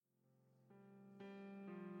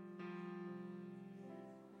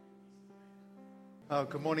Oh,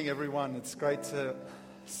 good morning, everyone. It's great to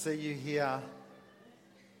see you here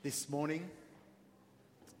this morning.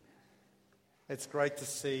 It's great to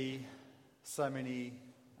see so many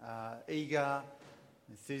eager,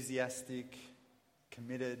 enthusiastic,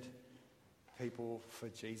 committed people for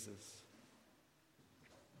Jesus.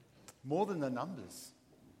 More than the numbers.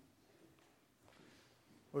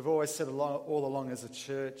 We've always said all along as a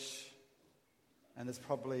church, and there's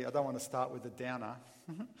probably, I don't want to start with a downer,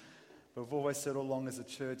 but we've always said all along as a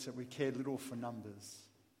church that we cared little for numbers.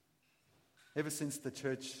 Ever since the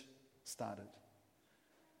church started,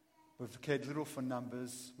 we've cared little for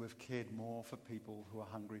numbers, we've cared more for people who are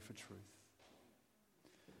hungry for truth.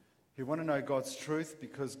 Who want to know God's truth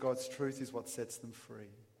because God's truth is what sets them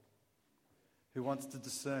free. Who wants to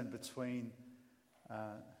discern between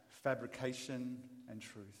fabrication and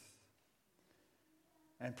truth.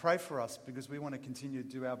 And pray for us because we want to continue to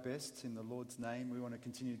do our best in the Lord's name. We want to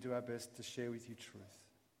continue to do our best to share with you truth.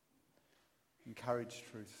 Encourage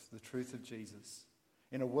truth, the truth of Jesus.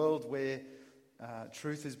 In a world where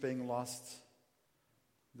truth is being lost,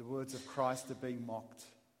 the words of Christ are being mocked,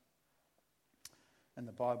 and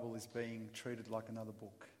the Bible is being treated like another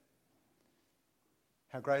book.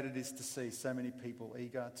 How great it is to see so many people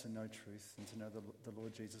eager to know truth and to know the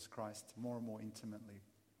Lord Jesus Christ more and more intimately.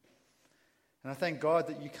 And I thank God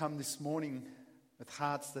that you come this morning with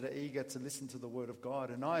hearts that are eager to listen to the Word of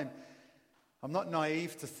God. And I'm not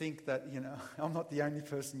naive to think that, I'm not the only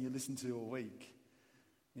person you listen to all week.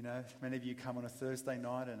 Many of you come on a Thursday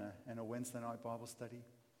night and a Wednesday night Bible study.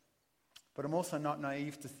 But I'm also not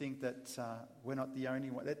naive to think that we're not the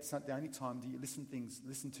only one. That's not the only time that you listen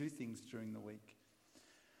to things during the week.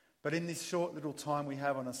 But in this short little time we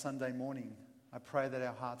have on a Sunday morning, I pray that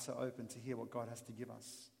our hearts are open to hear what God has to give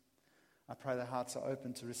us. I pray that hearts are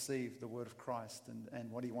open to receive the word of Christ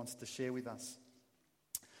and what he wants to share with us.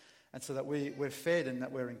 And so that we're fed and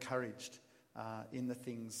that we're encouraged in the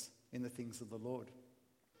things of the Lord.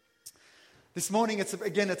 This morning, it's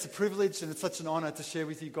a privilege and it's such an honor to share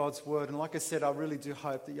with you God's word. And like I said, I really do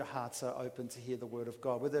hope that your hearts are open to hear the word of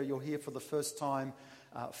God. Whether you're here for the first time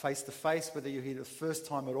face to face, whether you're here the first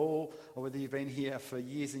time at all, or whether you've been here for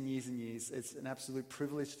years and years and years, it's an absolute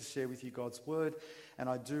privilege to share with you God's word. And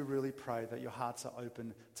I do really pray that your hearts are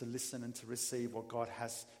open to listen and to receive what God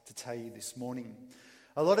has to tell you this morning.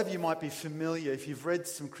 A lot of you might be familiar, if you've read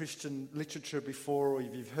some Christian literature before, or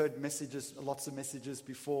if you've heard lots of messages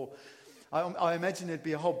before, I imagine there'd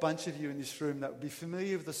be a whole bunch of you in this room that would be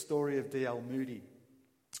familiar with the story of D.L. Moody.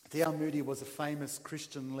 D.L. Moody was a famous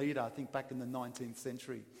Christian leader, I think back in the 19th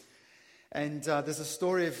century. And there's a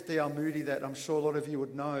story of D.L. Moody that I'm sure a lot of you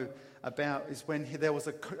would know about, is when there was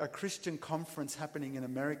a Christian conference happening in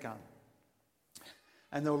America.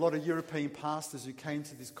 And there were a lot of European pastors who came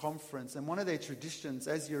to this conference. And one of their traditions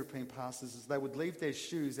as European pastors is they would leave their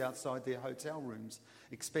shoes outside their hotel rooms,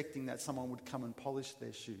 expecting that someone would come and polish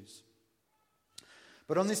their shoes.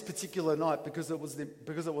 But on this particular night, because it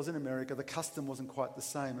was in America, the custom wasn't quite the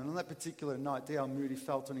same. And on that particular night, D.L. Moody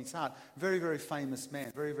felt on his heart, very, very famous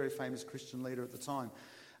man, very, very famous Christian leader at the time,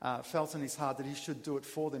 felt on his heart that he should do it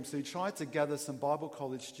for them. So he tried to gather some Bible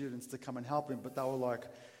college students to come and help him, but they were like,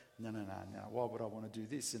 no, why would I want to do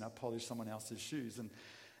this? Polish someone else's shoes.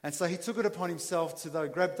 And so he took it upon himself to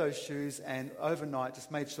grab those shoes and overnight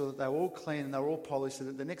just made sure that they were all clean and they were all polished, so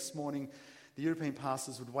that the next morning the European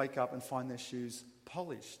pastors would wake up and find their shoes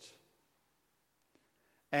polished.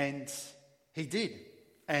 And he did.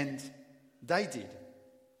 And they did.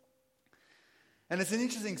 And it's an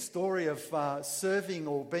interesting story of serving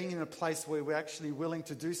or being in a place where we're actually willing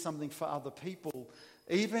to do something for other people,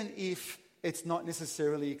 even if it's not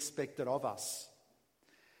necessarily expected of us.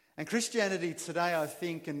 And Christianity today, I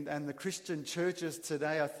think, and the Christian churches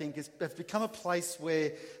today, I think, have become a place where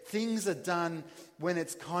things are done when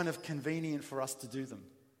it's kind of convenient for us to do them.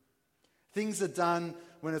 Things are done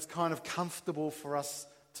when it's kind of comfortable for us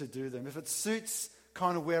to do them. If it suits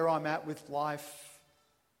kind of where I'm at with life,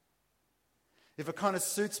 if it kind of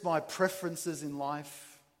suits my preferences in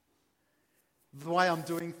life, the way I'm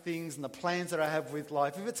doing things and the plans that I have with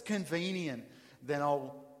life, if it's convenient, then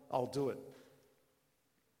I'll do it.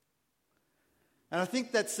 And I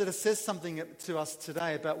think that sort of says something to us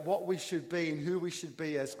today about what we should be and who we should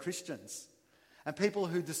be as Christians. And people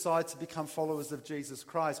who decide to become followers of Jesus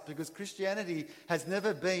Christ, because Christianity has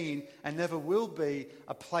never been and never will be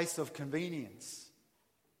a place of convenience,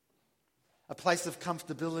 a place of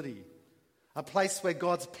comfortability, a place where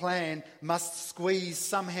God's plan must squeeze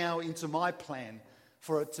somehow into my plan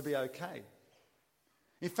for it to be okay.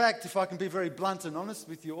 In fact, if I can be very blunt and honest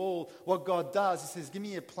with you all, what God does, he says, give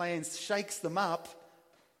me your plans, shakes them up,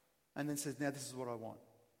 and then says, now this is what I want.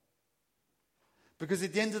 Because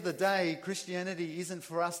at the end of the day, Christianity isn't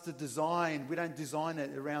for us to design. We don't design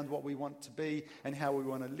it around what we want to be and how we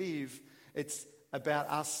want to live. It's about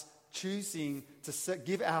us choosing to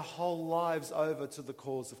give our whole lives over to the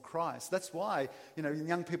cause of Christ. That's why, when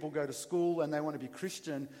young people go to school and they want to be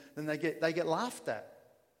Christian, then they get laughed at.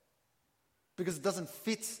 Because it doesn't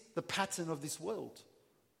fit the pattern of this world.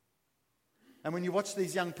 And when you watch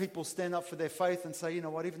these young people stand up for their faith and say, you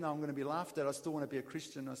know what, even though I'm going to be laughed at, I still want to be a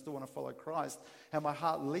Christian, I still want to follow Christ, how my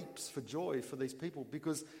heart leaps for joy for these people.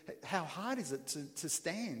 Because how hard is it to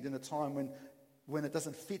stand in a time when it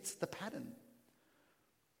doesn't fit the pattern?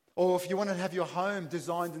 Or if you want to have your home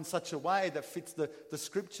designed in such a way that fits the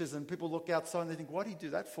scriptures, and people look outside and they think, why do you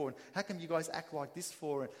do that for? And how come you guys act like this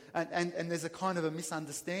for? And there's a kind of a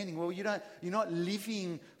misunderstanding. Well, you're not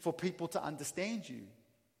living for people to understand you.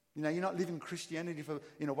 You're not living Christianity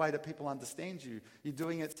in a way that people understand you. You're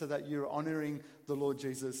doing it so that you're honoring the Lord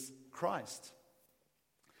Jesus Christ.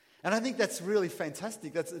 And I think that's really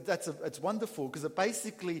fantastic. It's wonderful, because it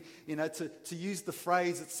basically, to use the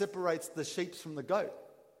phrase, it separates the sheep from the goat.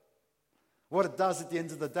 What it does at the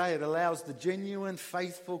end of the day, it allows the genuine,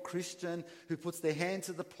 faithful Christian who puts their hand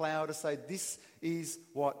to the plow to say, this is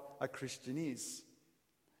what a Christian is.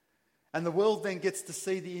 And the world then gets to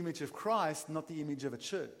see the image of Christ, not the image of a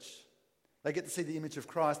church. They get to see the image of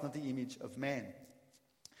Christ, not the image of man.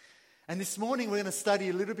 And this morning we're going to study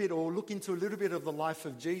a little bit, or look into a little bit of the life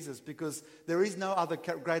of Jesus, because there is no other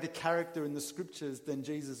greater character in the scriptures than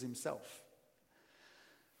Jesus himself.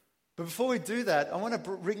 But before we do that, I want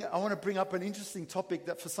to bring up an interesting topic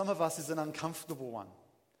that for some of us is an uncomfortable one.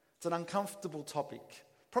 It's an uncomfortable topic.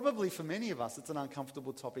 Probably for many of us, it's an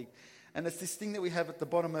uncomfortable topic. And it's this thing that we have at the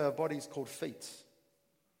bottom of our bodies called feet.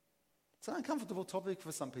 It's an uncomfortable topic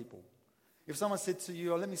for some people. If someone said to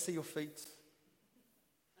you, let me see your feet.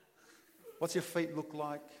 What's your feet look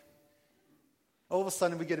like? All of a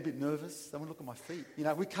sudden we get a bit nervous. They want to look at my feet.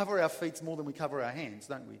 We cover our feet more than we cover our hands,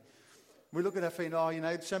 don't we? We look at our feet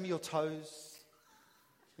and, show me your toes.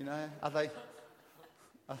 Are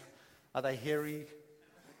they hairy?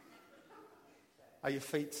 Are your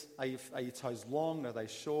feet, are your toes long? Are they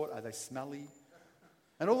short? Are they smelly?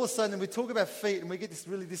 And all of a sudden we talk about feet and we get this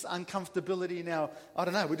uncomfortability in our,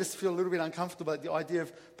 we just feel a little bit uncomfortable at the idea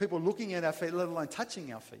of people looking at our feet, let alone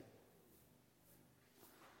touching our feet.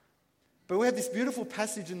 But we have this beautiful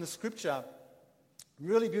passage in the scripture,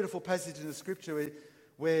 really beautiful passage in the scripture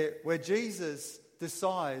where Jesus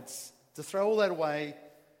decides to throw all that away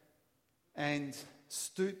and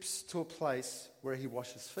stoops to a place where he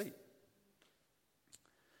washes feet.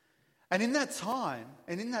 And in that time,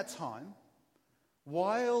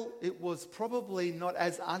 while it was probably not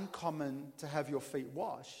as uncommon to have your feet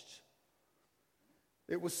washed,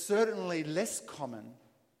 it was certainly less common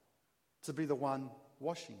to be the one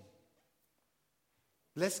washing.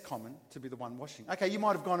 Less common to be the one washing. Okay, you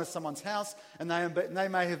might have gone to someone's house and they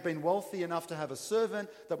may have been wealthy enough to have a servant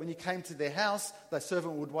that when you came to their house, that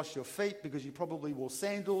servant would wash your feet because you probably wore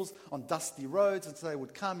sandals on dusty roads, and so they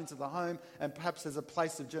would come into the home, and perhaps as a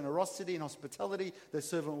place of generosity and hospitality, their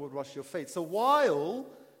servant would wash your feet. So while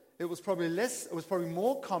it was probably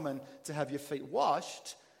more common to have your feet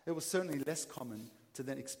washed, it was certainly less common to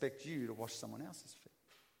then expect you to wash someone else's feet.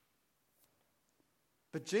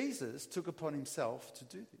 But Jesus took upon himself to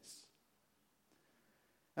do this.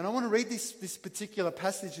 And I want to read this particular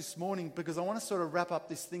passage this morning because I want to sort of wrap up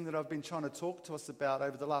this thing that I've been trying to talk to us about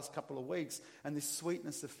over the last couple of weeks, and this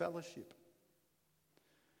sweetness of fellowship.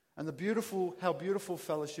 And how beautiful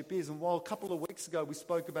fellowship is. And while a couple of weeks ago we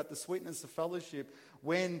spoke about the sweetness of fellowship,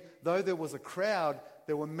 though there was a crowd,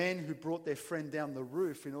 there were men who brought their friend down the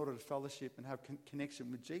roof in order to fellowship and have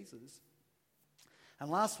connection with Jesus. And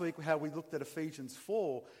last week, how we looked at Ephesians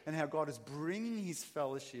 4 and how God is bringing his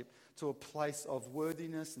fellowship to a place of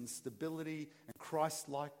worthiness and stability and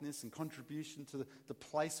Christ-likeness and contribution to the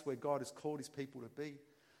place where God has called his people to be.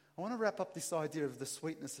 I want to wrap up this idea of the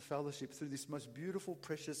sweetness of fellowship through this most beautiful,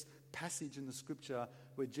 precious passage in the scripture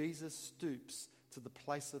where Jesus stoops to the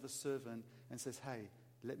place of a servant and says, hey,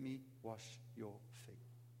 let me wash your feet.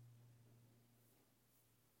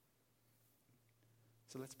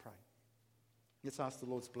 So let's pray. Let's ask the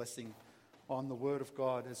Lord's blessing on the Word of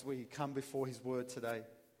God as we come before his Word today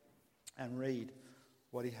and read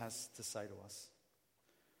what he has to say to us.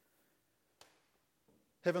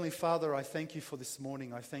 Heavenly Father, I thank you for this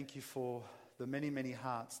morning. I thank you for the many, many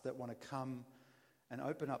hearts that want to come and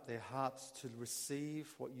open up their hearts to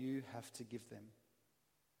receive what you have to give them.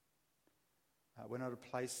 We're not a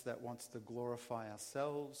place that wants to glorify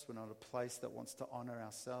ourselves. We're not a place that wants to honor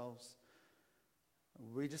ourselves.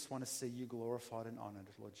 We just want to see you glorified and honored,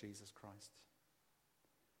 Lord Jesus Christ.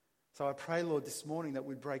 So I pray, Lord, this morning that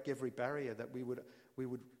we'd break every barrier, that we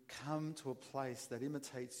would come to a place that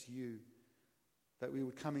imitates you, that we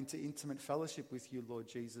would come into intimate fellowship with you, Lord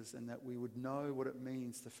Jesus, and that we would know what it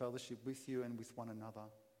means to fellowship with you and with one another.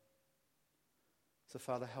 So,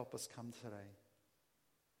 Father, help us come today.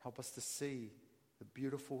 Help us to see the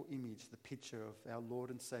beautiful image, the picture of our Lord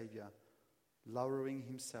and Saviour lowering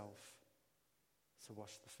himself to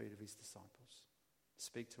wash the feet of his disciples.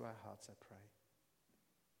 Speak to our hearts, I pray.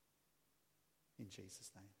 In Jesus'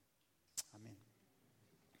 name. Amen.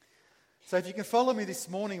 So if you can follow me this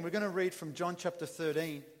morning, we're going to read from John chapter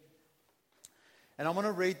 13. And I want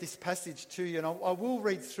to read this passage to you. And I will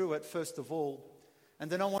read through it first of all. And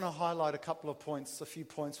then I want to highlight a few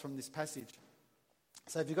points from this passage.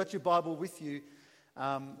 So if you've got your Bible with you,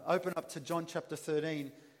 open up to John chapter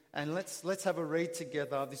 13. And let's have a read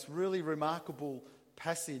together of this really remarkable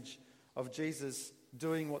passage of Jesus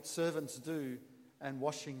doing what servants do and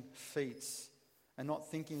washing feet, and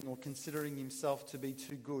not thinking or considering himself to be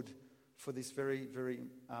too good for this very, very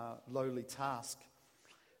lowly task.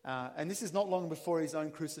 And this is not long before his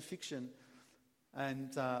own crucifixion,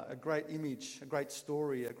 and a great image, a great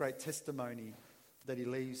story, a great testimony that he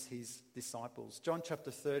leaves his disciples. John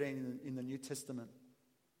chapter 13 in the New Testament.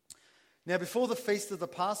 Now before the feast of the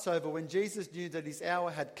Passover, when Jesus knew that his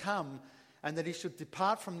hour had come and that he should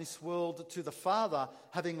depart from this world to the Father,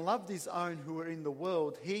 having loved his own who were in the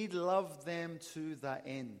world, he loved them to the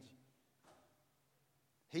end.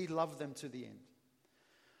 He loved them to the end.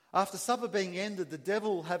 After supper being ended, the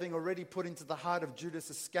devil having already put into the heart of Judas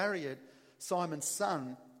Iscariot, Simon's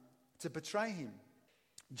son, to betray him.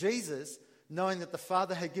 Jesus, knowing that the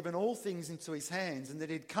Father had given all things into his hands and that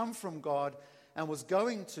he had come from God and was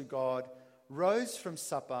going to God, rose from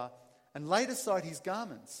supper and laid aside his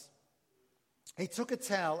garments. He took a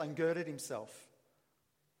towel and girded himself.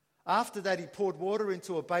 After that, he poured water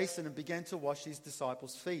into a basin and began to wash his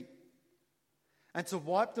disciples' feet, and to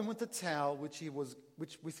wipe them with the towel with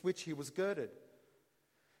which he was girded.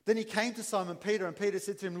 Then he came to Simon Peter, and Peter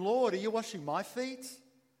said to him, "Lord, are you washing my feet?"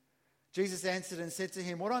 Jesus answered and said to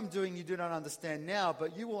him, "What I'm doing you do not understand now,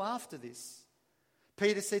 but you will after this."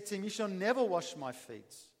 Peter said to him, "You shall never wash my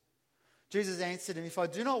feet." Jesus answered him, "If I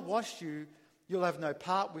do not wash you, you'll have no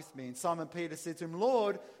part with me." And Simon Peter said to him,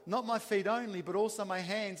 "Lord, not my feet only, but also my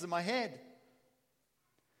hands and my head."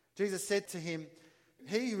 Jesus said to him,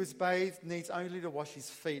 "He who is bathed needs only to wash his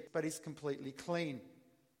feet, but is completely clean.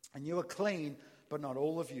 And you are clean, but not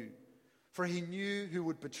all of you." For he knew who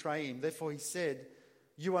would betray him. Therefore he said,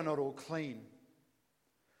 "You are not all clean."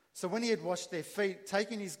 So when he had washed their feet,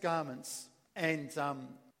 taking his garments and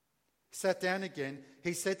sat down again,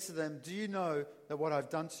 he said to them, "Do you know that what I've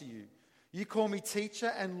done to you? You call me teacher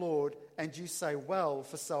and Lord, and you say, 'Well,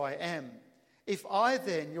 for so I am.' If I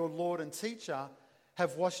then, your Lord and teacher,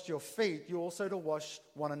 have washed your feet, you also to wash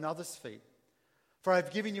one another's feet. For I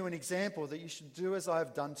have given you an example that you should do as I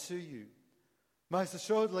have done to you. Most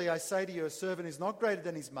assuredly, I say to you, a servant is not greater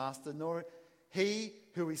than his master, nor he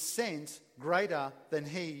who is sent greater than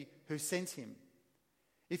he who sent him.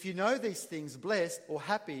 If you know these things, blessed or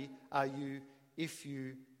happy are you if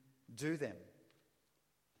you do them."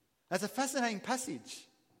 That's a fascinating passage,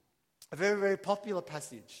 a very, very popular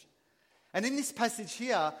passage. And in this passage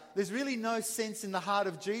here, there's really no sense in the heart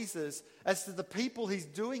of Jesus as to the people he's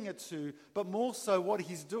doing it to, but more so what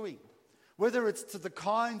he's doing. Whether it's to the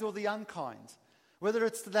kind or the unkind, whether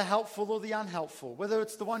it's to the helpful or the unhelpful, whether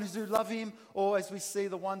it's the ones who love him or, as we see,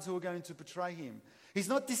 the ones who are going to betray him. He's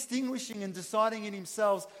not distinguishing and deciding in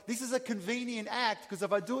himself, this is a convenient act because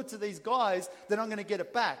if I do it to these guys, then I'm going to get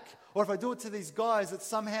it back. Or if I do it to these guys, that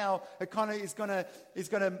somehow it kind of is going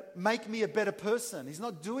to make me a better person. He's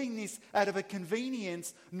not doing this out of a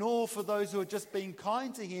convenience, nor for those who are just being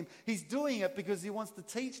kind to him. He's doing it because he wants to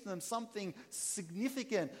teach them something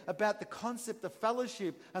significant about the concept of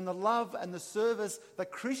fellowship and the love and the service that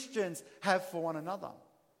Christians have for one another.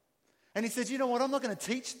 And he says, you know what, I'm not going to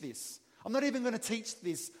teach this. I'm not even going to teach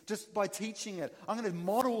this just by teaching it. I'm going to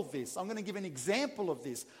model this. I'm going to give an example of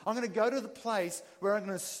this. I'm going to go to the place where I'm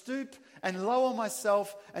going to stoop and lower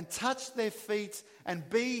myself and touch their feet and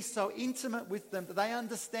be so intimate with them that they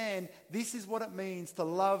understand this is what it means to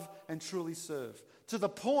love and truly serve. To the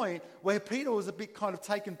point where Peter was a bit kind of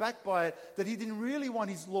taken back by it, that he didn't really want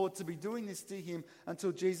his Lord to be doing this to him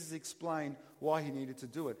until Jesus explained why he needed to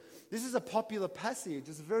do it. This is a popular passage.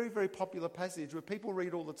 It's a very, very popular passage where people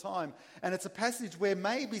read all the time. And it's a passage where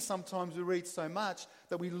maybe sometimes we read so much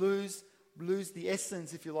that we lose the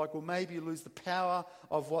essence, if you like, or maybe lose the power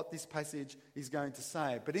of what this passage is going to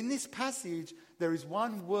say. But in this passage, there is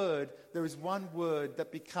one word that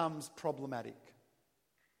becomes problematic.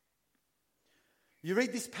 You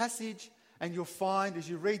read this passage and you'll find as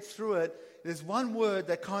you read through it, there's one word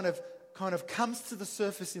that kind of comes to the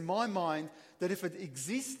surface in my mind, that if it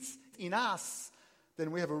exists in us,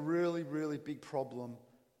 then we have a really, really big problem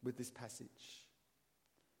with this passage.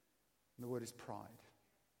 And the word is pride.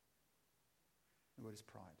 The word is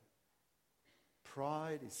pride.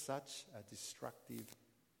 Pride is such a destructive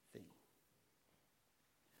thing.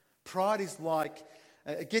 Pride is like,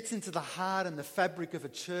 it gets into the heart and the fabric of a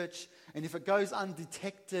church, and if it goes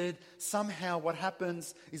undetected, somehow what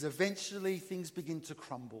happens is eventually things begin to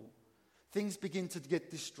crumble. Things begin to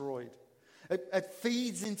get destroyed. It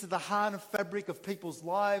feeds into the heart and fabric of people's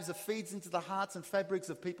lives. It feeds into the hearts and fabrics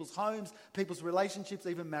of people's homes, people's relationships,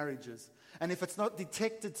 even marriages. And if it's not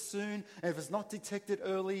detected soon, and if it's not detected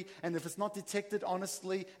early, and if it's not detected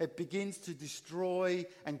honestly, it begins to destroy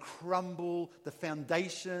and crumble the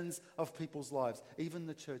foundations of people's lives, even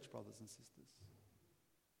the church, brothers and sisters.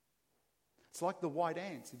 It's like the white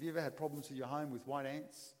ants. Have you ever had problems in your home with white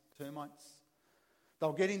ants, termites?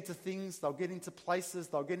 They'll get into things, they'll get into places,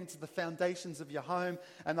 they'll get into the foundations of your home,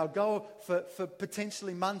 and they'll go for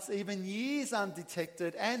potentially months, even years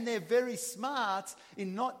undetected, and they're very smart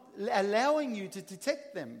in not allowing you to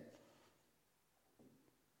detect them.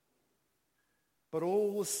 But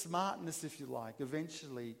all the smartness, if you like,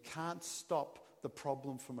 eventually can't stop the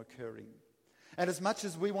problem from occurring. And as much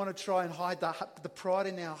as we want to try and hide the pride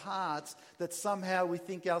in our hearts that somehow we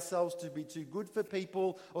think ourselves to be too good for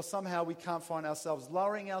people, or somehow we can't find ourselves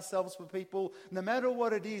lowering ourselves for people, no matter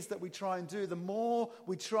what it is that we try and do, the more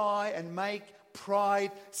we try and make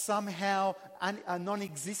pride somehow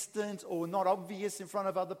non-existent or not obvious in front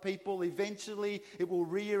of other people, eventually it will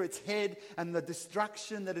rear its head, and the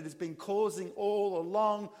destruction that it has been causing all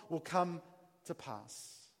along will come to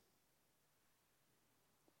pass.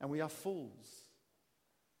 And we are fools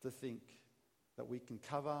to think that we can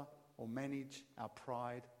cover or manage our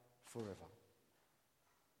pride forever.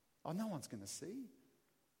 Oh, no one's going to see.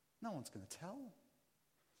 No one's going to tell.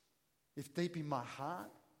 If deep in my heart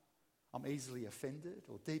I'm easily offended,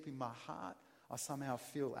 or deep in my heart I somehow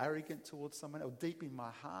feel arrogant towards someone, or deep in my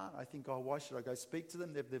heart I think, oh, why should I go speak to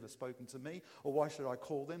them? They've never spoken to me. Or why should I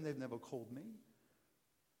call them? They've never called me.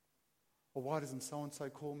 Or why doesn't so-and-so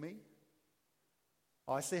call me?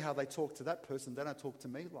 I see how they talk to that person, they don't talk to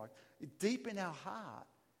me like. Deep in our heart,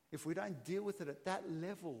 if we don't deal with it at that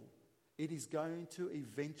level, it is going to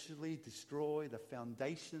eventually destroy the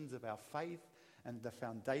foundations of our faith and the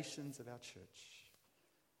foundations of our church.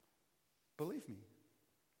 Believe me,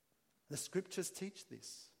 the scriptures teach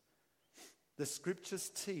this. The scriptures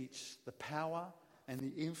teach the power and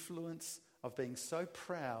the influence of being so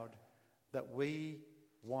proud that we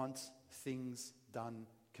want things done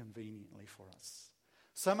conveniently for us.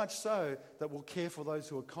 So much so that we'll care for those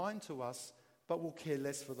who are kind to us, but we'll care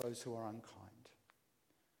less for those who are unkind.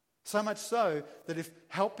 So much so that if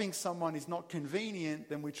helping someone is not convenient,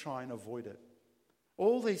 then we try and avoid it.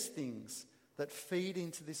 All these things that feed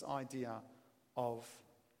into this idea of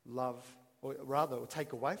love, or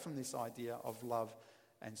take away from this idea of love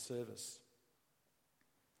and service.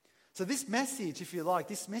 So this message, if you like,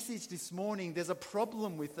 this message this morning, there's a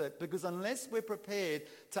problem with it, because unless we're prepared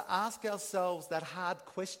to ask ourselves that hard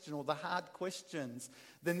question or the hard questions,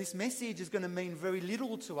 then this message is going to mean very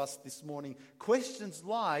little to us this morning. Questions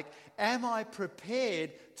like, am I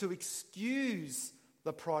prepared to excuse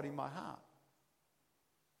the pride in my heart?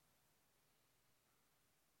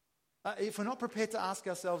 If we're not prepared to ask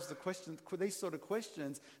ourselves these sort of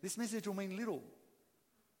questions, this message will mean little.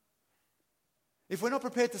 If we're not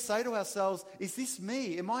prepared to say to ourselves, is this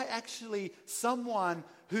me? Am I actually someone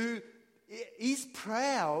who is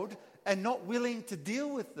proud and not willing to deal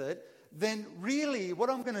with it? Then really what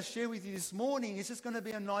I'm going to share with you this morning is just going to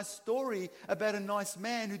be a nice story about a nice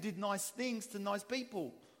man who did nice things to nice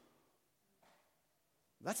people.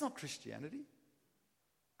 That's not Christianity.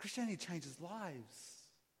 Christianity changes lives.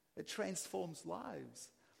 It transforms lives.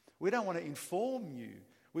 We don't want to inform you.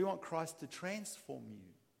 We want Christ to transform you.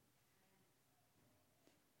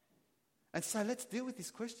 And so let's deal with this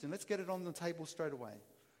question. Let's get it on the table straight away.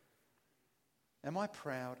 Am I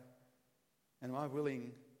proud? And am I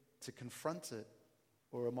willing to confront it?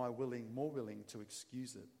 Or am I more willing to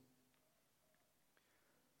excuse it?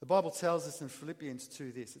 The Bible tells us in Philippians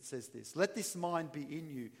 2 this. It says this, let this mind be in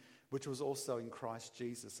you, which was also in Christ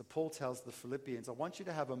Jesus. So Paul tells the Philippians, I want you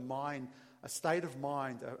to have a mind, a state of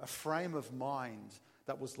mind, a frame of mind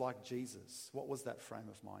that was like Jesus. What was that frame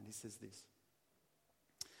of mind? He says this.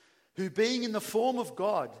 Who being in the form of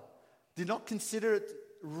God, did not consider it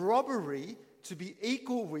robbery to be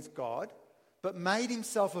equal with God, but made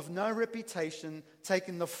himself of no reputation,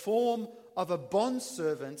 taking the form of a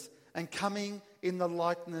bondservant and coming in the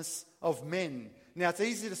likeness of men. Now, it's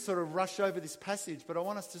easy to sort of rush over this passage, but I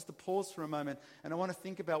want us just to pause for a moment, and I want to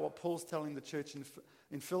think about what Paul's telling the church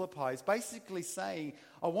in Philippi. He's basically saying,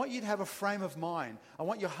 I want you to have a frame of mind. I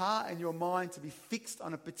want your heart and your mind to be fixed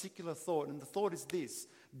on a particular thought, and the thought is this: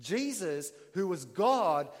 Jesus, who was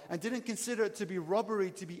God and didn't consider it to be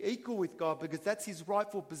robbery to be equal with God because that's his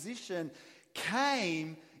rightful position,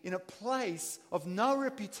 came in a place of no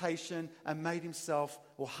reputation and made himself,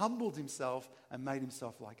 or humbled himself and made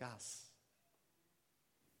himself like us.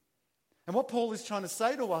 And what Paul is trying to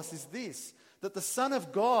say to us is this: that the Son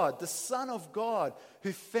of God,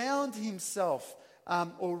 who found himself,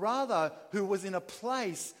 or rather, who was in a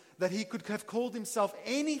place that he could have called himself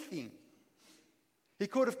anything. He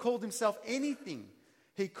could have called himself anything.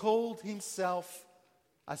 He called himself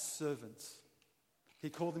a servant. He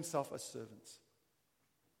called himself a servant.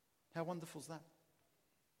 How wonderful is that?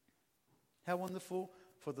 How wonderful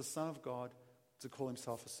for the Son of God to call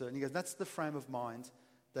himself a servant. He goes, that's the frame of mind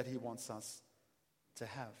that he wants us to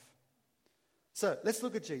have. So let's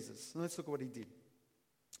look at Jesus and let's look at what he did.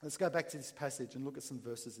 Let's go back to this passage and look at some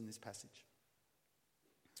verses in this passage.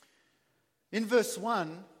 In verse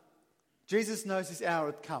 1, Jesus knows his hour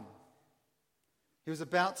had come. He was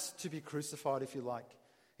about to be crucified, if you like.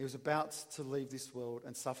 He was about to leave this world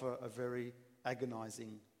and suffer a very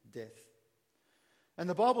agonizing death. And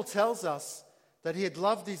the Bible tells us that he had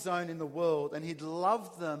loved his own in the world and he'd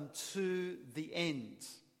loved them to the end.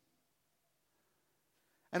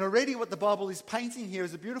 And already what the Bible is painting here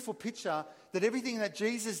is a beautiful picture that everything that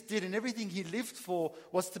Jesus did and everything he lived for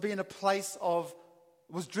was to be in a place of,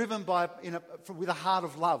 was driven by, with a heart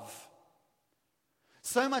of love.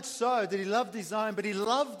 So much so that he loved his own, but he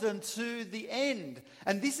loved them to the end.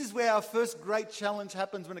 And this is where our first great challenge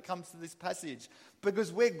happens when it comes to this passage.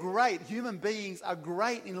 Because we're great, human beings are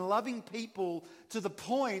great in loving people to the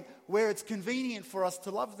point where it's convenient for us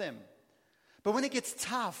to love them. But when it gets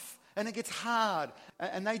tough, and it gets hard,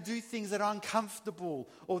 and they do things that are uncomfortable,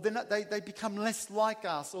 or they become less like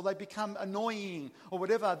us, or they become annoying, or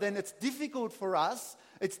whatever, then it's difficult for us,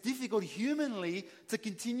 it's difficult humanly to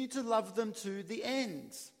continue to love them to the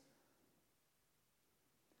end.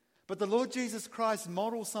 But the Lord Jesus Christ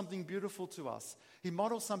models something beautiful to us. He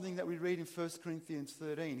models something that we read in 1 Corinthians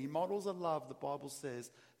 13. He models a love, the Bible says,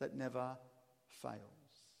 that never fails.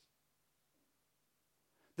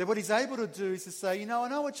 That what he's able to do is to say, I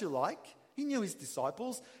know what you like. He knew his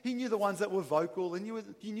disciples. He knew the ones that were vocal. He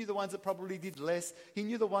knew the ones that probably did less. He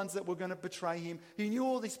knew the ones that were going to betray him. He knew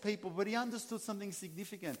all these people, but he understood something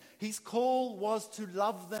significant. His call was to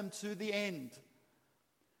love them to the end.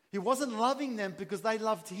 He wasn't loving them because they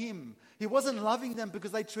loved him. He wasn't loving them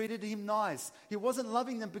because they treated him nice. He wasn't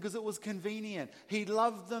loving them because it was convenient. He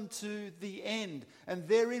loved them to the end. And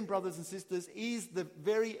therein, brothers and sisters, is the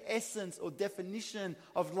very essence or definition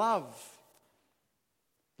of love.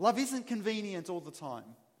 Love isn't convenient all the time.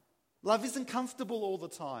 Love isn't comfortable all the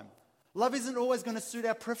time. Love isn't always going to suit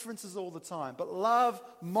our preferences all the time. But love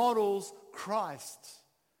models Christ.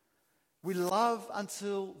 We love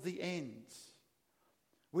until the end.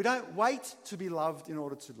 We don't wait to be loved in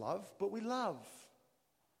order to love, but we love.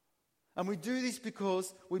 And we do this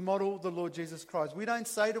because we model the Lord Jesus Christ. We don't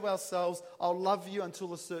say to ourselves, I'll love you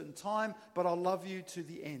until a certain time, but I'll love you to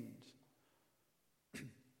the end.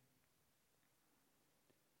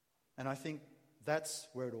 And I think that's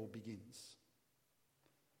where it all begins.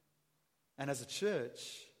 And as a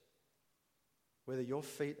church, whether your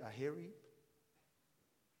feet are hairy,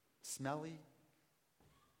 smelly,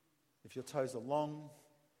 if your toes are long,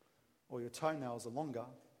 or your toenails are longer,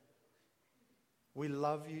 we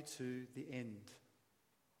love you to the end.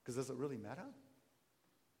 Because does it really matter?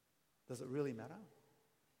 Does it really matter?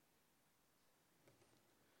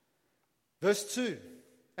 Verse 2,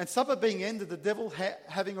 and supper being ended, the devil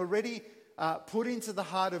having already put into the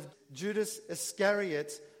heart of Judas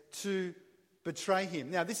Iscariot to betray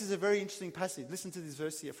him. Now, this is a very interesting passage. Listen to this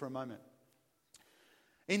verse here for a moment.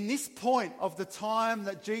 In this point of the time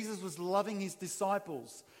that Jesus was loving his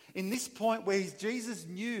disciples, in this point where Jesus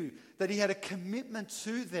knew that he had a commitment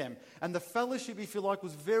to them, and the fellowship, if you like,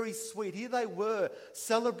 was very sweet. Here they were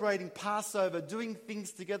celebrating Passover, doing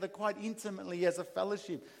things together quite intimately as a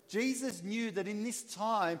fellowship. Jesus knew that in this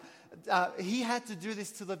time, he had to do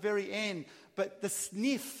this to the very end. But the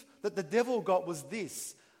sniff that the devil got was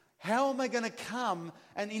this: how am I going to come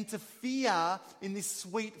and interfere in this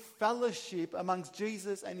sweet fellowship amongst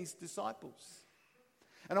Jesus and his disciples?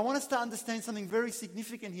 And I want us to understand something very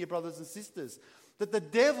significant here, brothers and sisters, that the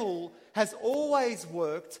devil has always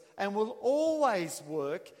worked and will always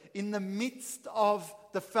work in the midst of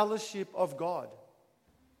the fellowship of God.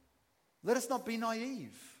 Let us not be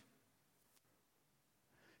naive.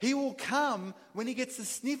 He will come when he gets a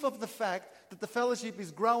sniff of the fact that the fellowship is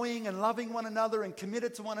growing and loving one another and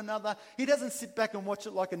committed to one another. He doesn't sit back and watch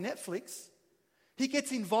it like a Netflix. He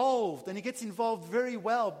gets involved, and he gets involved very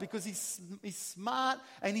well because he's smart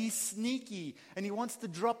and he's sneaky, and he wants to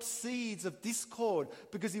drop seeds of discord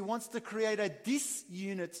because he wants to create a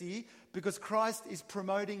disunity because Christ is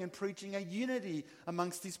promoting and preaching a unity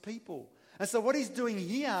amongst his people. And so what he's doing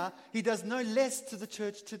here, he does no less to the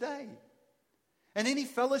church today. And any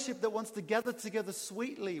fellowship that wants to gather together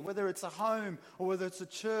sweetly, whether it's a home or whether it's a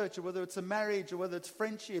church or whether it's a marriage or whether it's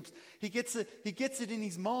friendships, he gets it in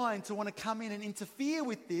his mind to want to come in and interfere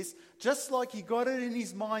with this, just like he got it in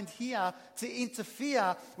his mind here to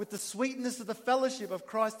interfere with the sweetness of the fellowship of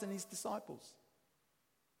Christ and his disciples.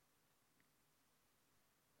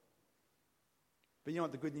 But you know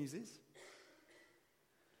what the good news is?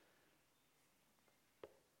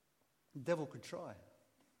 The devil could try.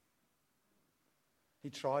 He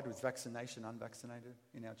tried with vaccination, unvaccinated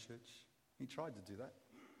in our church. He tried to do that.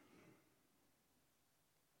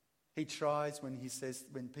 He tries when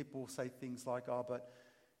people say things like, "Oh, but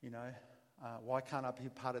why can't I be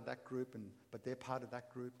part of that group?" But they're part of that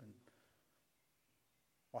group,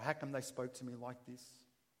 or how come they spoke to me like this?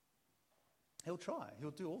 He'll try. He'll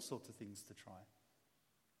do all sorts of things to try.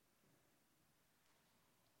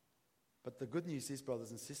 But the good news is, brothers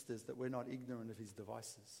and sisters, that we're not ignorant of his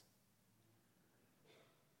devices.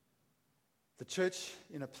 The church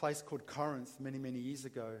in a place called Corinth many, many years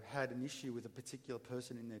ago had an issue with a particular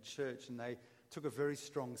person in their church, and they took a very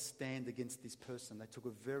strong stand against this person. They took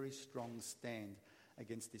a very strong stand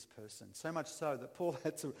against this person. So much so that Paul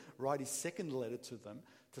had to write his second letter to them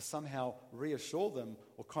to somehow reassure them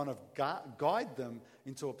or kind of guide them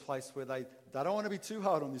into a place where they don't want to be too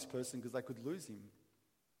hard on this person because they could lose him.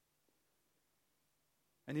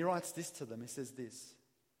 And he writes this to them. He says this,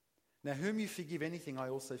 "Now whom you forgive anything, I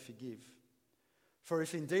also forgive. For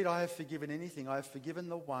if indeed I have forgiven anything, I have forgiven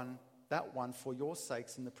that one for your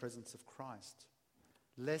sakes in the presence of Christ,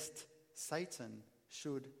 lest Satan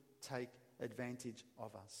should take advantage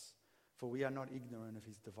of us. For we are not ignorant of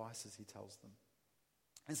his devices," he tells them.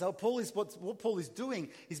 And so what Paul is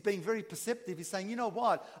doing is being very perceptive. He's saying, you know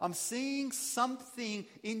what? I'm seeing something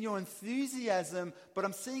in your enthusiasm, but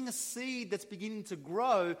I'm seeing a seed that's beginning to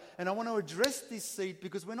grow, and I want to address this seed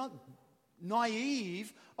because we're not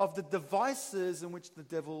naive of the devices in which the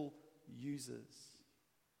devil uses.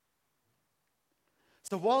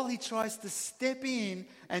 So while he tries to step in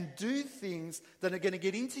and do things that are going to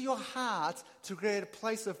get into your heart to create a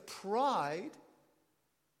place of pride,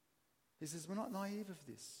 he says, we're not naive of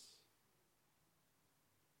this.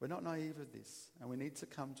 We're not naive of this, and we need to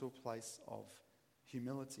come to a place of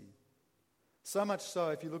humility. So much so,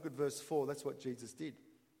 if you look at verse 4, that's what Jesus did.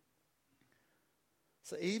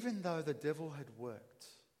 So even though the devil had worked,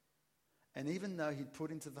 and even though he'd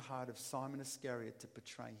put into the heart of Simon Iscariot to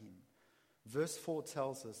betray him, verse 4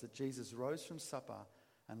 tells us that Jesus rose from supper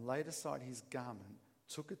and laid aside his garment,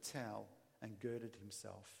 took a towel and girded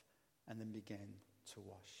himself, and then began to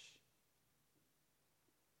wash.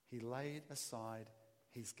 He laid aside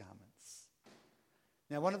his garments.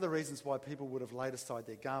 Now, one of the reasons why people would have laid aside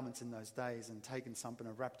their garments in those days and taken something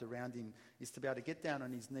and wrapped around him is to be able to get down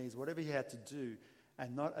on his knees, whatever he had to do,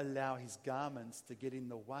 and not allow his garments to get in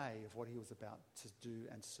the way of what he was about to do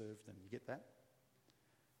and serve them. You get that?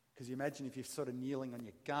 Because you imagine if you're sort of kneeling on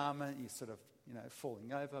your garment, you're sort of,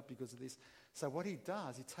 falling over because of this. So what he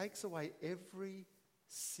does, he takes away every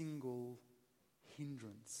single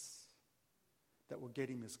hindrance that will get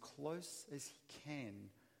him as close as he can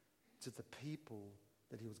to the people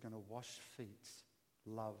that he was going to wash feet,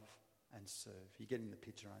 love, and serve. You're getting the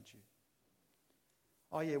picture, aren't you?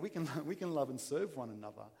 Oh yeah, we can love and serve one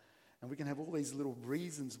another, and we can have all these little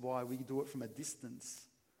reasons why we do it from a distance,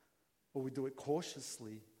 or we do it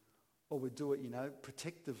cautiously, or we do it,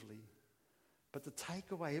 protectively. But to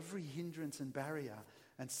take away every hindrance and barrier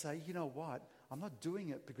and say, you know what, I'm not doing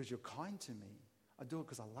it because you're kind to me. I do it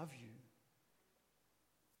because I love you.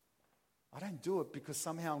 I don't do it because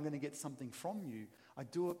somehow I'm going to get something from you. I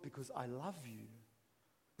do it because I love you.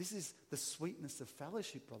 This is the sweetness of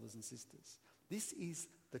fellowship, brothers and sisters. This is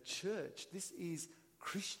the church. This is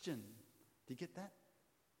Christian. Do you get that?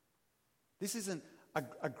 This isn't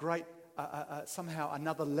a great, somehow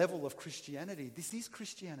another level of Christianity. This is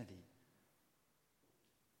Christianity.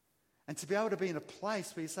 And to be able to be in a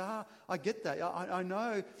place where you say, I get that. I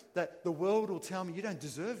know that the world will tell me you don't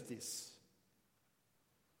deserve this.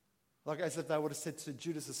 Like as if they would have said to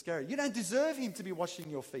Judas Iscariot, you don't deserve him to be washing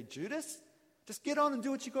your feet, Judas. Just get on and do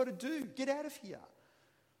what you got to do. Get out of here.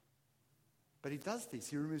 But he does this.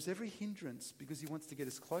 He removes every hindrance because he wants to get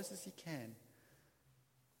as close as he can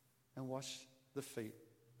and wash the feet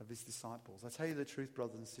of his disciples. I tell you the truth,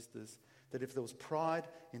 brothers and sisters, that if there was pride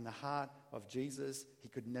in the heart of Jesus, he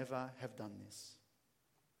could never have done this.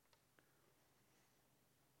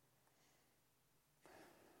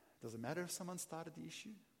 Does it matter if someone started the issue?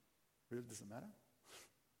 Really, does it matter?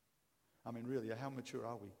 I mean, really, how mature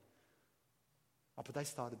are we? Oh, but they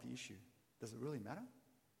started the issue. Does it really matter?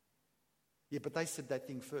 Yeah, but they said that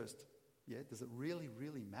thing first. Yeah, does it really,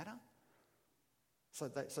 really matter? So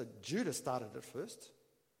Judas started it first.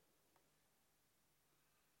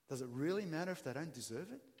 Does it really matter if they don't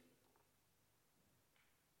deserve it?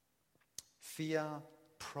 Fear,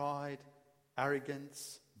 pride,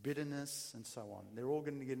 arrogance, bitterness, and so on. They're all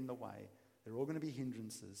going to get in the way. They're all going to be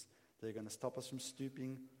hindrances. They're going to stop us from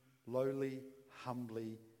stooping lowly,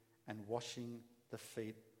 humbly, and washing the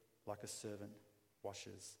feet like a servant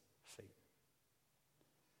washes feet.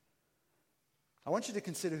 I want you to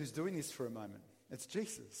consider who's doing this for a moment. It's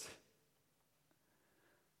Jesus.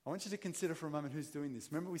 I want you to consider for a moment who's doing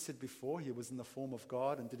this. Remember we said before he was in the form of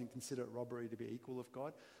God and didn't consider it robbery to be equal of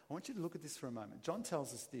God? I want you to look at this for a moment. John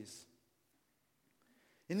tells us this.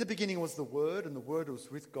 In the beginning was the Word, and the Word was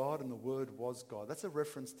with God, and the Word was God. That's a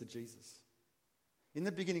reference to Jesus. In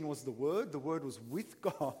the beginning was the Word was with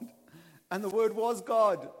God, and the Word was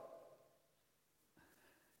God.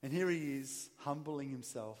 And here he is, humbling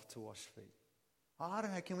himself to wash feet. I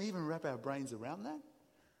don't know, can we even wrap our brains around that?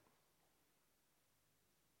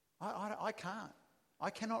 I can't.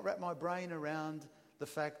 I cannot wrap my brain around the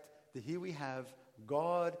fact that here we have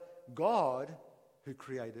God who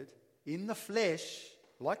created, in the flesh,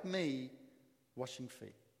 like me, washing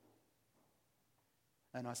feet.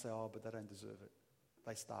 And I say, oh, but they don't deserve it.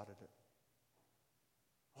 They started it.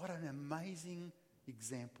 What an amazing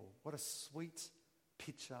example. What a sweet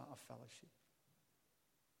picture of fellowship.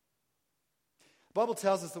 The Bible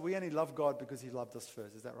tells us that we only love God because he loved us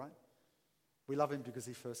first. Is that right? We love him because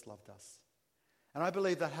he first loved us. And I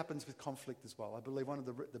believe that happens with conflict as well. I believe one of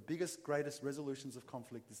the biggest, greatest resolutions of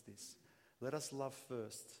conflict is this. Let us love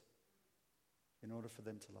first in order for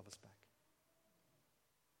them to love us back.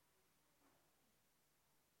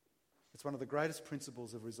 It's one of the greatest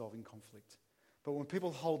principles of resolving conflict. But when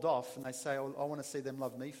people hold off and they say, oh, I want to see them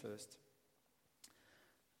love me first,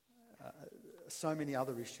 so many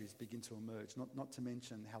other issues begin to emerge, not to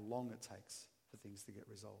mention how long it takes for things to get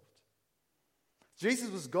resolved.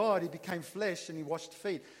 Jesus was God, he became flesh and he washed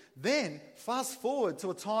feet. Then, fast forward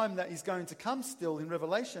to a time that is going to come still in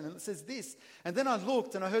Revelation, and it says this, and then I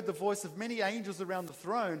looked and I heard the voice of many angels around the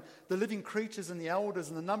throne, the living creatures and the elders,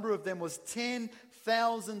 and the number of them was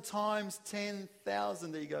 10,000 times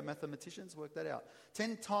 10,000. There you go, mathematicians, work that out.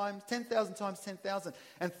 10,000 times 10,000.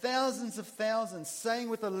 And thousands of thousands saying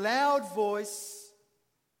with a loud voice,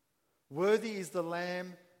 worthy is the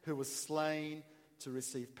Lamb who was slain to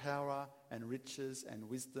receive power and riches and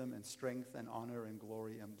wisdom and strength and honor and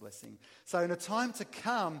glory and blessing. So in a time to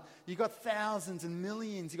come, you've got thousands and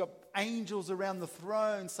millions, you've got angels around the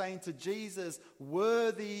throne saying to Jesus,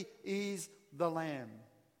 worthy is the Lamb.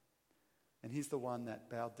 And he's the one that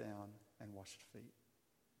bowed down and washed feet.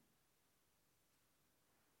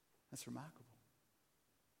 That's remarkable.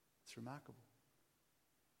 It's remarkable.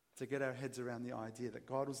 To get our heads around the idea that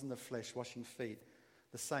God was in the flesh washing feet,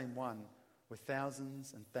 the same one where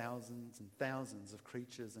thousands and thousands and thousands of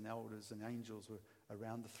creatures and elders and angels were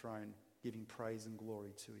around the throne giving praise and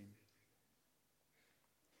glory to him.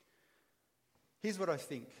 Here's what I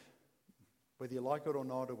think. Whether you like it or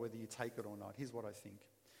not, or whether you take it or not, here's what I think.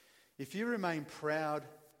 If you remain proud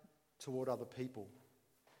toward other people,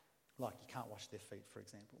 like you can't wash their feet, for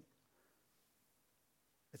example,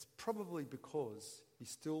 it's probably because you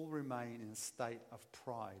still remain in a state of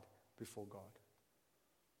pride before God.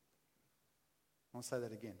 I'll say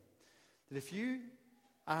that again. That if you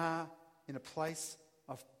are in a place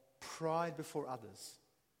of pride before others,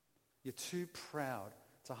 you're too proud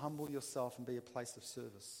to humble yourself and be a place of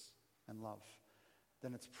service and love,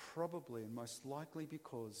 then it's probably and most likely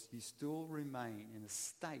because you still remain in a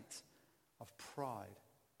state of pride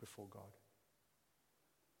before God.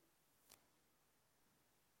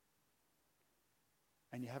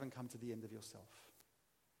 And you haven't come to the end of yourself.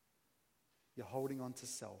 You're holding on to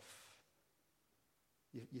self.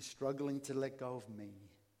 You're struggling to let go of me.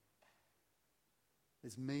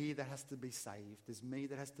 There's me that has to be saved. There's me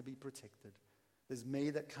that has to be protected. There's me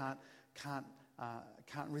that can't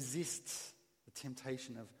resist the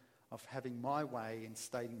temptation of having my way and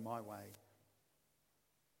stating my way.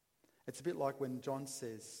 It's a bit like when John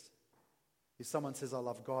says, if someone says, I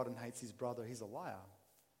love God and hates his brother, he's a liar.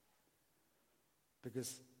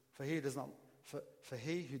 Because for he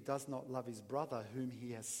who does not love his brother whom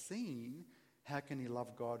he has seen how can he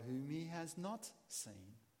love God whom he has not seen?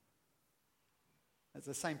 It's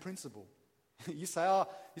the same principle. You say, I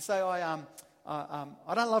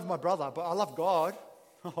don't love my brother, but I love God.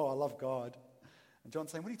 Oh, I love God. And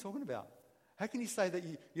John's saying, what are you talking about? How can you say that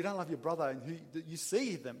you don't love your brother and that you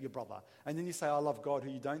see them, your brother, and then you say, I love God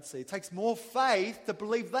who you don't see? It takes more faith to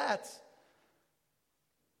believe that.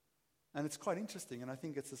 And it's quite interesting, and I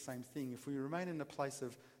think it's the same thing. If we remain in a place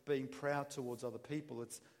of being proud towards other people,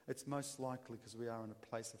 it's most likely because we are in a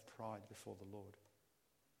place of pride before the Lord.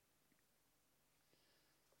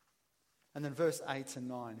 And then verse 8 and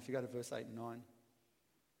 9, if you go to verse 8 and 9,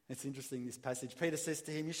 it's interesting, this passage. Peter says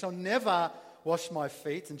to him, you shall never wash my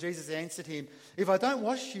feet. And Jesus answered him, if I don't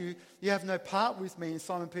wash you, you have no part with me. And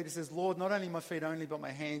Simon Peter says, Lord, not only my feet only, but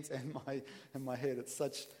my hands and my head.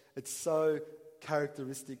 It's so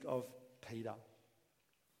characteristic of Peter.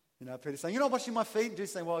 You know, Peter saying, you're not washing my feet. And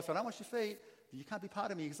Jesus saying, well, if I don't wash your feet, you can't be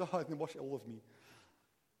part of me. He goes, oh, then wash all of me.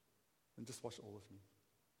 And just wash all of me.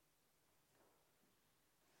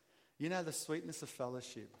 You know, the sweetness of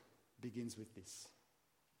fellowship begins with this.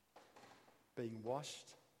 Being washed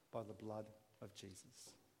by the blood of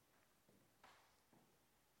Jesus.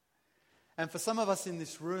 And for some of us in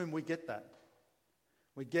this room, we get that.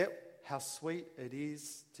 We get how sweet it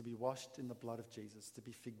is to be washed in the blood of Jesus, to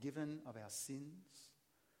be forgiven of our sins,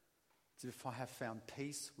 to have found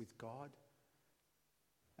peace with God.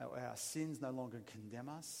 Our sins no longer condemn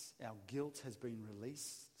us. Our guilt has been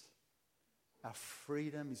released. Our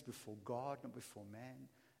freedom is before God, not before man.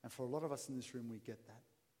 And for a lot of us in this room, we get that.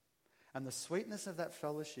 And the sweetness of that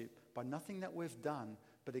fellowship, by nothing that we've done,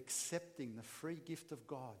 but accepting the free gift of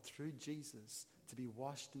God through Jesus to be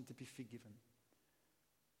washed and to be forgiven,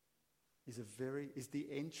 is the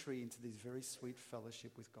entry into this very sweet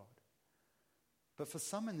fellowship with God. But for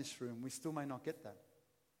some in this room, we still may not get that.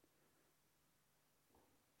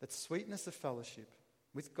 That sweetness of fellowship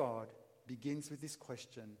with God begins with this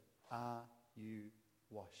question, are you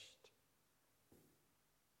washed?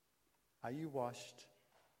 Are you washed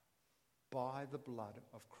by the blood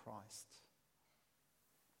of Christ?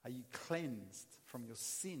 Are you cleansed from your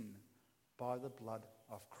sin by the blood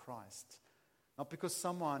of Christ? Not because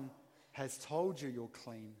someone has told you you're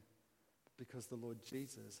clean, but because the Lord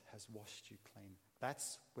Jesus has washed you clean.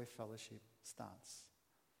 That's where fellowship starts.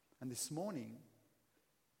 And this morning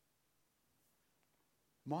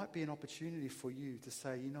might be an opportunity for you to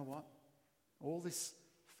say, you know what? All this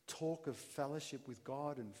talk of fellowship with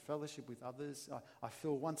God and fellowship with others, I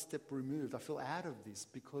feel one step removed. I feel out of this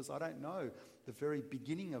because I don't know the very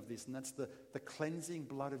beginning of this, and that's the cleansing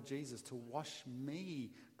blood of Jesus to wash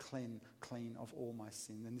me clean of all my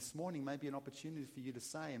sin. And this morning may be an opportunity for you to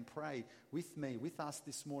say and pray with me, with us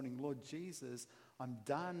this morning, Lord Jesus, I'm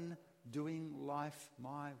done doing life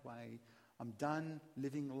my way. I'm done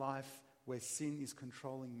living life where sin is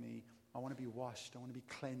controlling me. I want to be washed. I want to be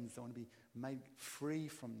cleansed. I want to be made free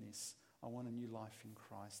from this. I want a new life in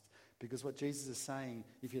Christ. Because what Jesus is saying,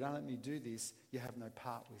 if you don't let me do this, you have no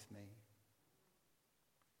part with me.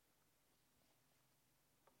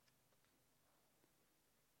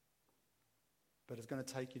 But it's going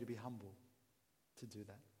to take you to be humble to do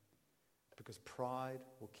that. Because pride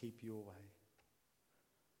will keep you away.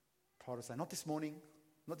 Pride will say, not this morning.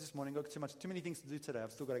 Not this morning. I've got too many things to do today.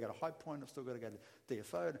 I've still got to go to High Point. I've still got to go to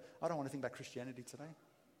DFO. I don't want to think about Christianity today.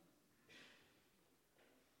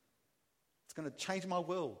 It's going to change my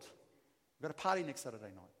world. I've got a party next Saturday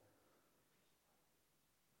night.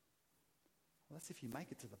 Well, that's if you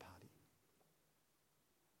make it to the party.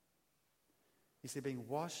 You see, being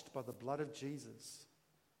washed by the blood of Jesus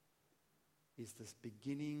is the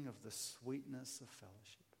beginning of the sweetness of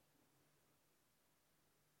fellowship.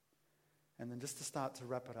 And then just to start to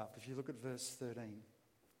wrap it up, if you look at verse 13,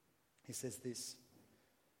 he says this.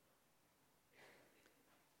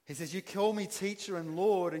 He says, you call me teacher and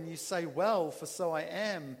Lord, and you say, well, for so I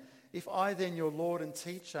am. If I then, your Lord and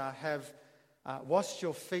teacher, have washed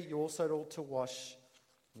your feet, you also ought to wash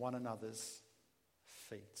one another's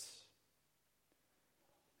feet.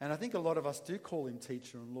 And I think a lot of us do call him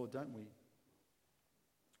teacher and Lord, don't we?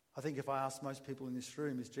 I think if I asked most people in this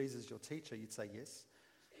room, is Jesus your teacher? You'd say yes.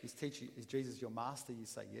 Is Jesus your master? You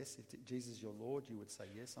say yes. If Jesus is your Lord, you would say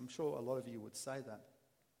yes. I'm sure a lot of you would say that.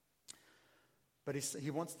 But he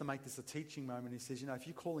wants to make this a teaching moment. He says, if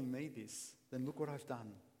you're calling me this, then look what I've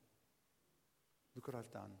done. Look what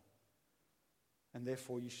I've done. And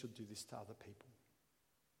therefore you should do this to other people.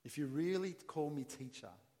 If you really call me teacher,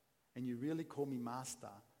 and you really call me master,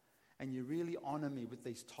 and you really honor me with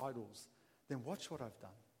these titles, then watch what I've done.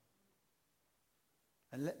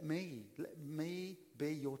 And let me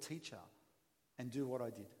be your teacher and do what I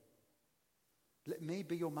did. Let me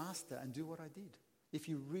be your master and do what I did. If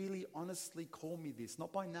you really honestly call me this,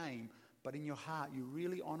 not by name, but in your heart, you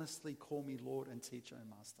really honestly call me Lord and teacher and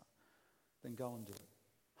master, then go and do it.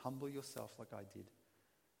 Humble yourself like I did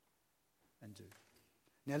and do.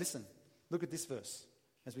 Now listen, look at this verse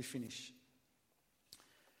as we finish.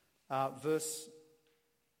 Verse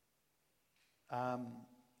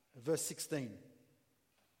 16.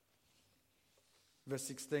 Verse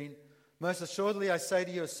 16. Most assuredly I say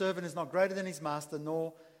to you, a servant is not greater than his master,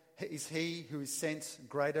 nor is he who is sent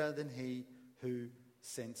greater than he who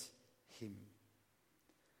sent him.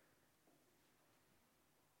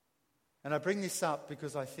 And I bring this up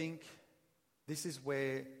because I think this is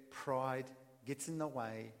where pride gets in the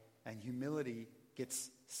way and humility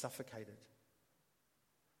gets suffocated.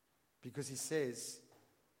 Because he says,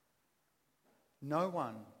 no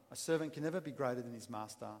one, a servant can never be greater than his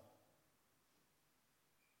master,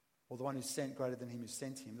 or the one who's sent greater than him who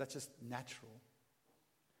sent him. That's just natural.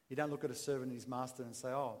 You don't look at a servant and his master and say,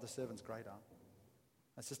 oh, the servant's greater.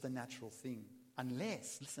 That's just a natural thing.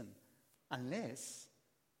 Unless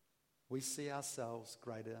we see ourselves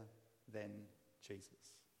greater than Jesus.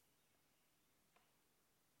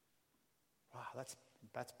 Wow, that's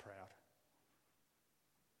proud.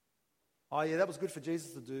 Oh yeah, that was good for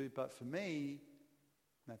Jesus to do, but for me,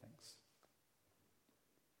 no thanks.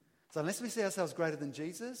 So unless we see ourselves greater than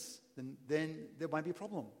Jesus, then there might be a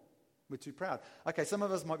problem. We're too proud. Okay, some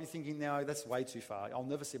of us might be thinking now, that's way too far. I'll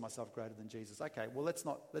never see myself greater than Jesus. Okay, well let's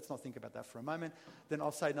not think about that for a moment. Then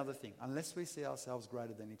I'll say another thing. Unless we see ourselves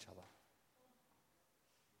greater than each other.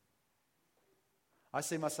 I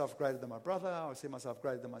see myself greater than my brother, I see myself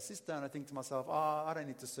greater than my sister, and I think to myself, I don't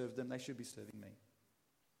need to serve them, they should be serving me.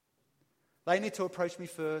 They need to approach me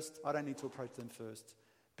first, I don't need to approach them first.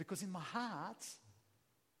 Because in my heart,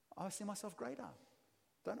 I see myself greater,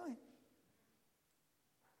 don't I?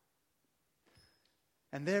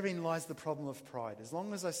 And therein lies the problem of pride. As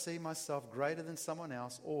long as I see myself greater than someone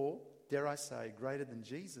else, or, dare I say, greater than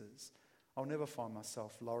Jesus, I'll never find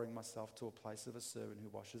myself lowering myself to a place of a servant who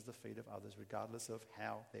washes the feet of others, regardless of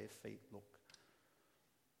how their feet look.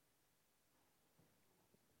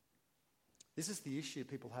 This is the issue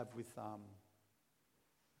people have with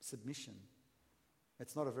submission.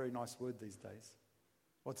 It's not a very nice word these days.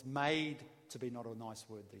 Well, it's made to be not a nice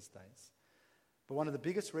word these days. But one of the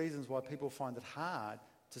biggest reasons why people find it hard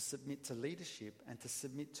to submit to leadership and to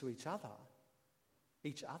submit to each other,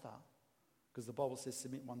 because the Bible says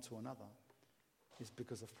submit one to another, is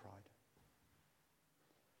because of pride.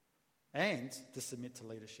 And to submit to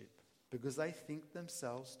leadership, because they think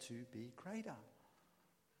themselves to be greater.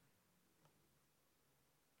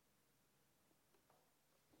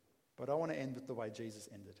 But I want to end with the way Jesus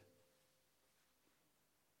ended.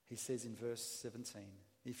 He says in verse 17,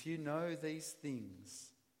 if you know these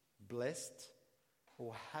things, blessed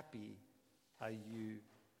or happy are you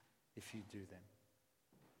if you do them.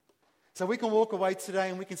 So we can walk away today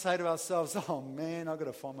and we can say to ourselves, oh man, I've got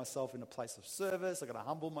to find myself in a place of service. I've got to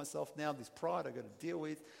humble myself now. This pride I've got to deal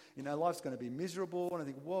with. Life's going to be miserable. And I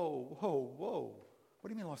think, whoa. What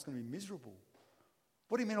do you mean life's going to be miserable?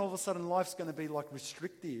 What do you mean all of a sudden life's going to be like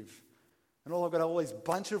restrictive? And I've got all these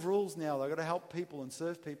bunch of rules now. I've got to help people and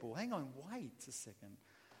serve people. Hang on, wait a second.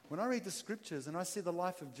 When I read the scriptures and I see the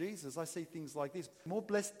life of Jesus, I see things like this. More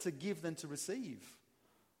blessed to give than to receive.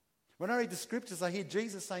 When I read the scriptures, I hear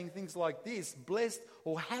Jesus saying things like this, blessed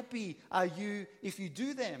or happy are you if you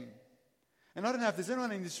do them. And I don't know if there's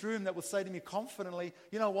anyone in this room that will say to me confidently,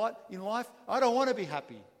 you know what, in life, I don't want to be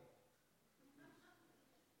happy.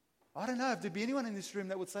 I don't know if there'd be anyone in this room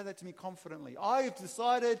that would say that to me confidently. I've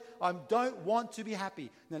decided I don't want to be happy.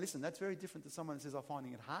 Now listen, that's very different to someone who says, I'm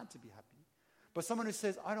finding it hard to be happy. But someone who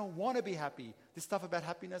says, I don't want to be happy, this stuff about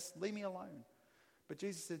happiness, leave me alone. But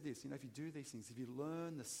Jesus said this, if you do these things, if you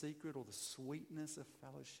learn the secret or the sweetness of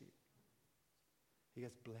fellowship, he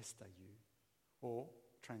goes, blessed are you. Or,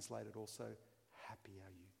 translated also, happy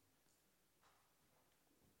are you.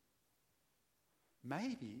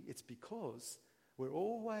 Maybe it's because we're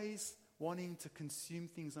always wanting to consume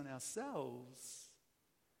things on ourselves,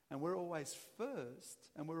 and we're always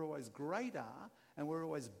first, and we're always greater, and we're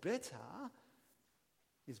always better,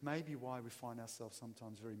 is maybe why we find ourselves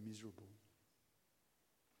sometimes very miserable.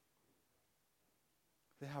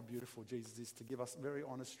 How beautiful Jesus is to give us very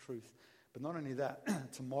honest truth. But not only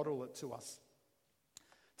that, to model it to us.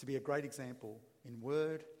 To be a great example in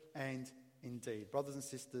word and in deed. Brothers and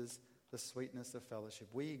sisters, the sweetness of fellowship.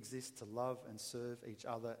 We exist to love and serve each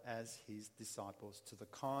other as his disciples, to the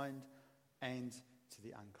kind and to the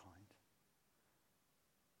unkind.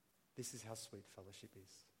 This is how sweet fellowship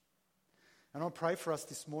is. And I pray for us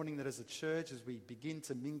this morning that as a church, as we begin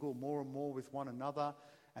to mingle more and more with one another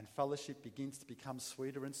and fellowship begins to become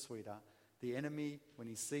sweeter and sweeter, the enemy, when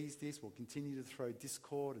he sees this, will continue to throw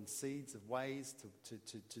discord and seeds of ways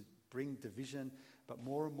to bring division. But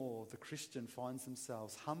more and more, the Christian finds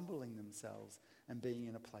themselves humbling themselves and being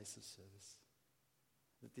in a place of service.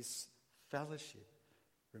 That this fellowship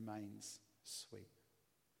remains sweet.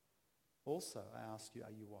 Also, I ask you,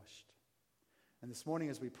 are you washed? And this morning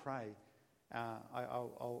as we pray,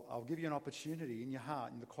 I'll give you an opportunity in your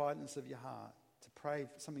heart, in the quietness of your heart, to pray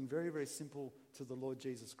something very, very simple to the Lord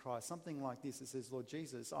Jesus Christ. Something like this. It says, Lord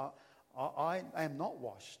Jesus, I am not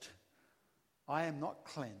washed. I am not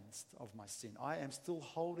cleansed of my sin. I am still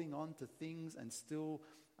holding on to things and still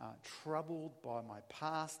troubled by my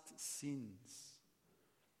past sins.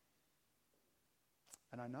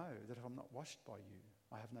 And I know that if I'm not washed by you,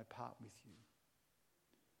 I have no part with you.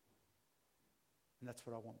 And that's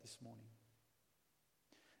what I want this morning.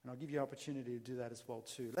 And I'll give you an opportunity to do that as well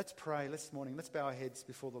too. Let's pray this morning. Let's bow our heads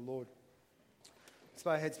before the Lord. Let's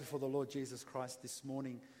bow our heads before the Lord Jesus Christ this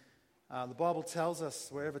morning. The Bible tells us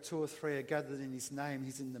wherever 2 or 3 are gathered in his name,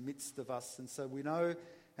 he's in the midst of us. And so we know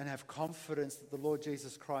and have confidence that the Lord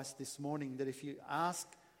Jesus Christ this morning, that if you ask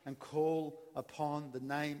and call upon the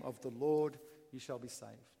name of the Lord, you shall be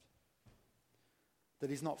saved. That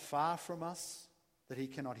he's not far from us, that he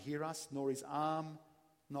cannot hear us, nor his arm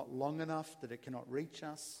not long enough that it cannot reach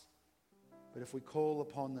us. But if we call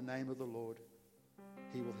upon the name of the Lord,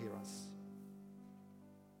 he will hear us.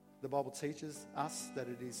 The Bible teaches us that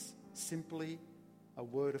it is simply a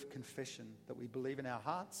word of confession, that we believe in our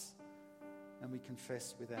hearts and we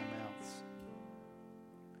confess with our mouths.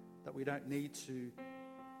 That we don't need to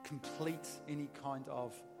complete any kind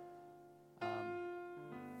of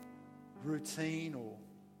routine or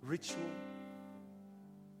ritual.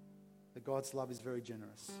 That God's love is very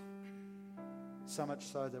generous. So much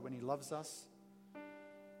so that when he loves us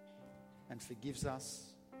and forgives us,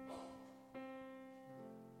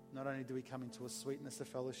 not only do we come into a sweetness of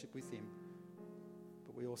fellowship with him,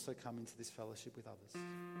 but we also come into this fellowship with others.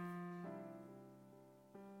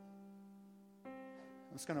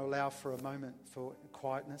 I'm just going to allow for a moment for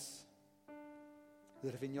quietness.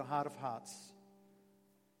 That if in your heart of hearts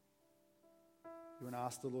you want to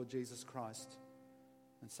ask the Lord Jesus Christ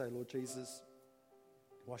and say, Lord Jesus,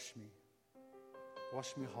 wash me.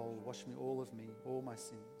 Wash me whole. Wash me, all of me, all my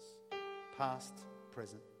sins. Past,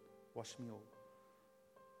 present. Wash me all.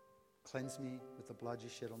 Cleanse me with the blood you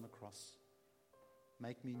shed on the cross.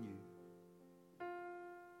 Make me new.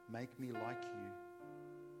 Make me like you.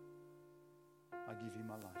 I give you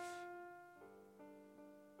my life.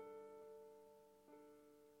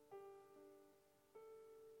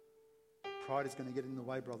 Pride is going to get in the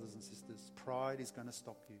way, brothers and sisters. Pride is going to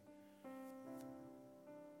stop you.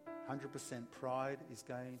 100% pride is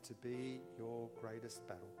going to be your greatest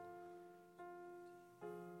battle.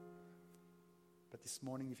 But this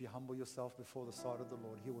morning, if you humble yourself before the sight of the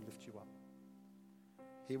Lord, he will lift you up.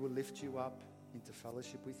 He will lift you up into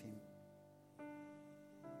fellowship with him,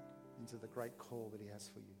 into the great call that he has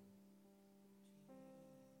for you.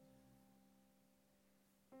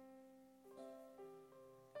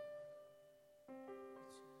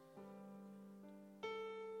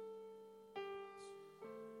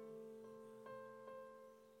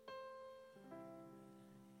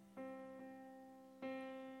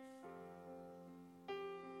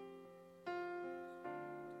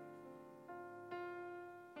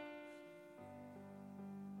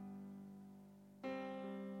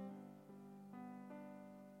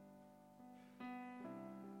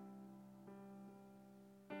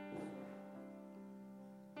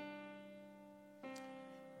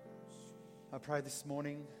 I pray this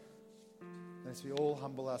morning that as we all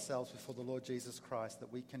humble ourselves before the Lord Jesus Christ,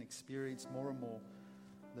 that we can experience more and more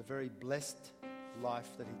the very blessed life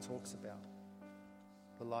that he talks about,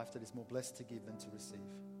 the life that is more blessed to give than to receive.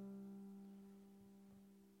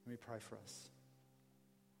 Let me pray for us.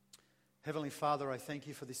 Heavenly Father, I thank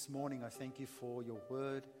you for this morning. I thank you for your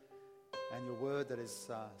word and your word that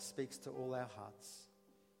speaks to all our hearts.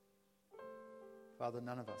 Father,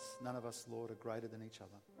 none of us, Lord, are greater than each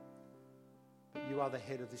other. But you are the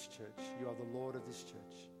head of this church. You are the Lord of this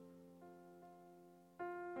church.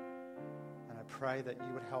 And I pray that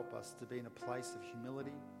you would help us to be in a place of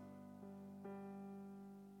humility,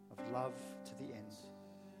 of love to the end,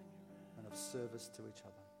 and of service to each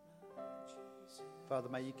other. Father,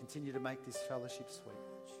 may you continue to make this fellowship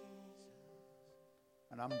sweet.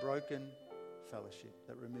 An unbroken fellowship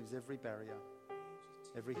that removes every barrier,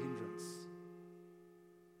 every hindrance,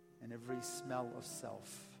 and every smell of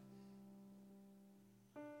self.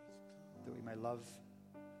 That we may love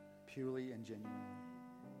purely and genuinely.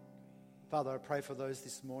 Father, I pray for those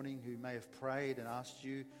this morning who may have prayed and asked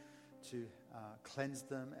you to cleanse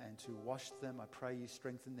them and to wash them. I pray you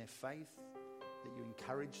strengthen their faith, that you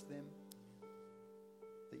encourage them,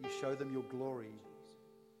 that you show them your glory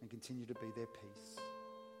and continue to be their peace.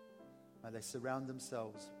 May they surround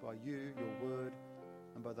themselves by you, your word,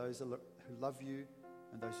 and by those who love you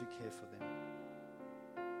and those who care for them.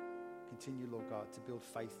 Continue, Lord God, to build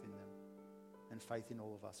faith in them and faith in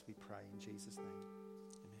all of us, we pray in Jesus' name.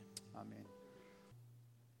 Amen. Amen.